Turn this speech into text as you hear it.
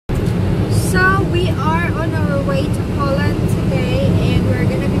on our way to Poland today, and we're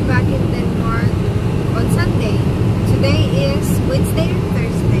gonna be back in Denmark on Sunday. Today is Wednesday or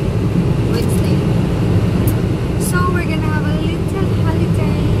Thursday? Wednesday. So we're gonna have a little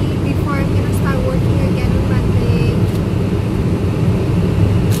holiday before I'm gonna start working again on Monday.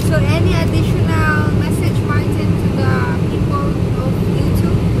 So any additional message, Martin, to the people of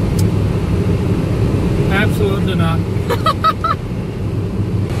YouTube? Absolutely not.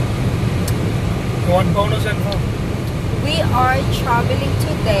 You want bonus info? We are traveling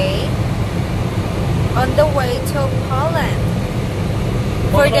today on the way to Poland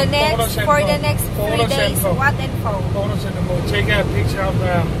for the next 3 days. Info. What info? Bonus info. Take a picture of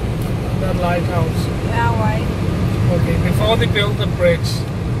that lighthouse. Yeah, why? Okay, before they built the bridge,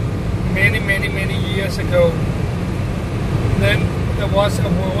 many years ago, then there was a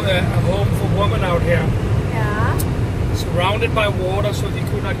home for women out here. Yeah. Surrounded by water, so they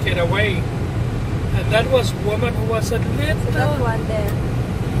could not get away. And that was woman who was a little,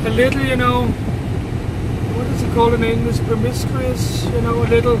 you know, what is it called in English? Promiscuous, you know, a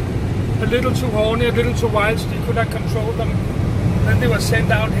little too horny, a little too wild, so they could not control them. Then they were sent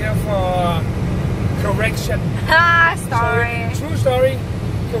down here for correction. Story. So, true story.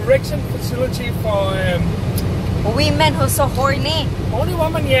 Correction facility for women who so horny. Only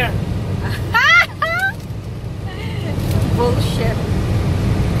woman, yeah. Bullshit.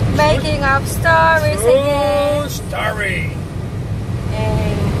 Making up stories again. Story.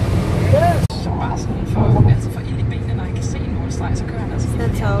 Yes.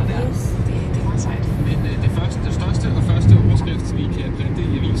 That's obvious.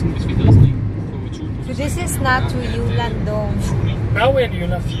 So this is not to Jylland though. Now we're in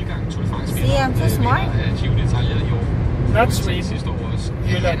Jylland. See, I'm so smart. Not sweet.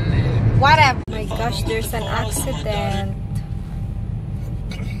 Jylland. Whatever. Oh my gosh, there's an accident.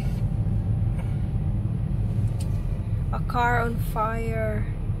 A car on fire.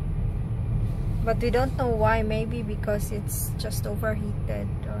 But we don't know why. Maybe because it's just overheated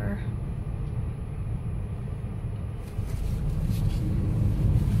or...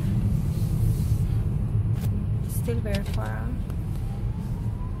 Still very far.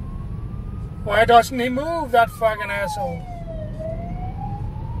 Why doesn't he move, that fucking asshole?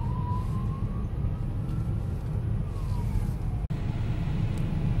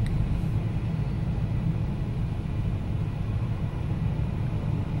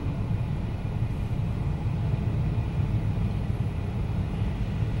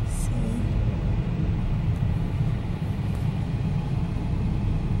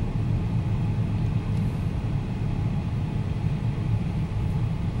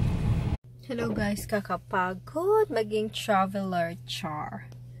 Hello guys, kakapagod maging traveler char.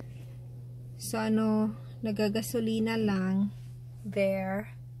 So nagagasolina lang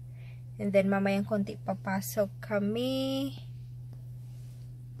there. And then mamayang konti papasok kami.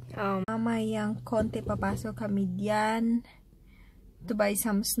 Diyan to buy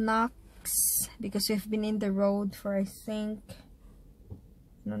some snacks because we've been in the road for I think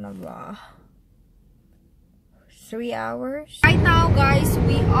 3 hours. Right now guys,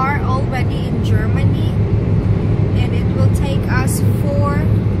 we are already in Germany and it will take us 4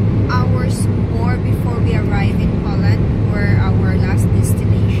 hours more before we arrive in Poland, where our last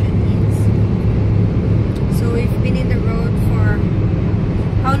destination is. So we've been in the road for...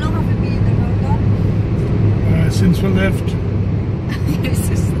 How long have we been in the road now? Since we left.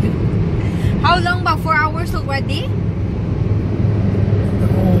 How long? About 4 hours already?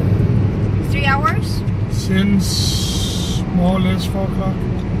 3 hours? Since more or less 4 o'clock.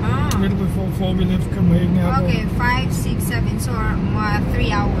 A little before 4 we left Copenhagen Airport. Okay, 5, 6, 7, so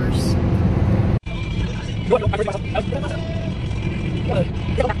 3 hours.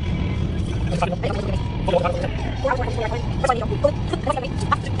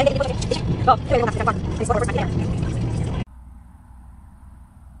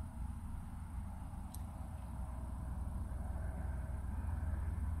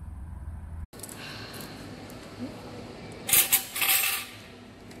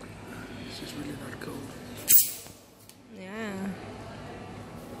 It's really not cold. Yeah.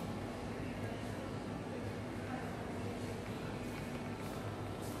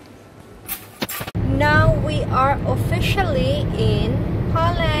 Now we are officially in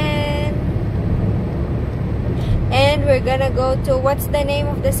Poland. And we're gonna go to, what's the name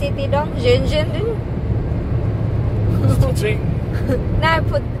of the city dong? Shenzhen? Nah, I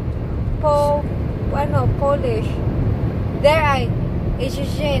put Polish. There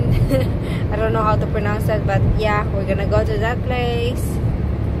Shenzhen. I don't know how to pronounce that, but yeah, we're gonna go to that place.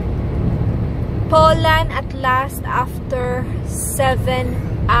 Poland at last after 7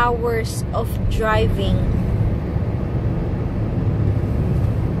 hours of driving.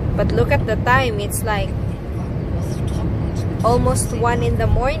 But look at the time, it's like almost 1 in the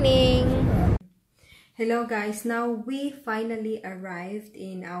morning. Hello guys, now we finally arrived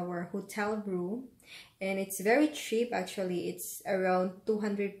in our hotel room, and it's very cheap actually. It's around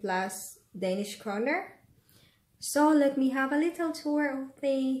 200 plus Danish kroner. So let me have a little tour of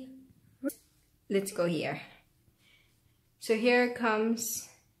the room. Let's go here. So here comes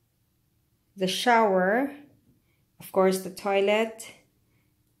the shower, of course the toilet,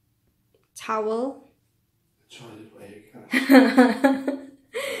 towel.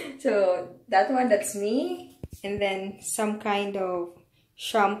 So that one, that's me, and then some kind of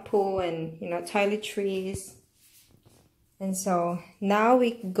shampoo and toiletries. And so now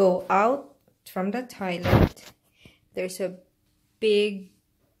we go out from the toilet. There's a big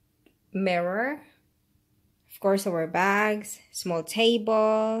mirror, of course our bags, small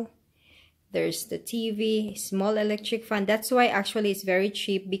table, there's the TV, small electric fan. That's why actually it's very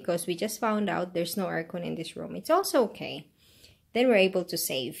cheap, because we just found out there's no aircon in this room. It's also okay. Then we're able to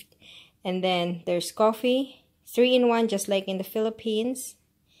save. And then there's coffee, 3-in-1, just like in the Philippines.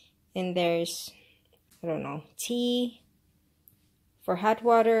 And there's, I don't know, tea for hot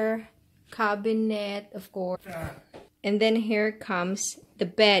water, cabinet, of course. And then here comes the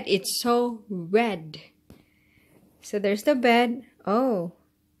bed. It's so red. So there's the bed. Oh,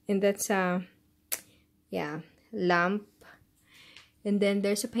 and that's lamp. And then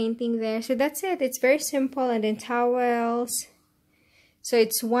there's a painting there. So that's it. It's very simple. And then towels. So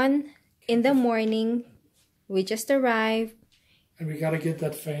it's 1 in the morning. We just arrived. And we gotta get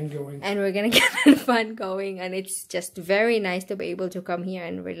that fan going. And we're gonna get that fan going. And it's just very nice to be able to come here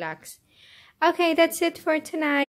and relax. Okay, that's it for tonight.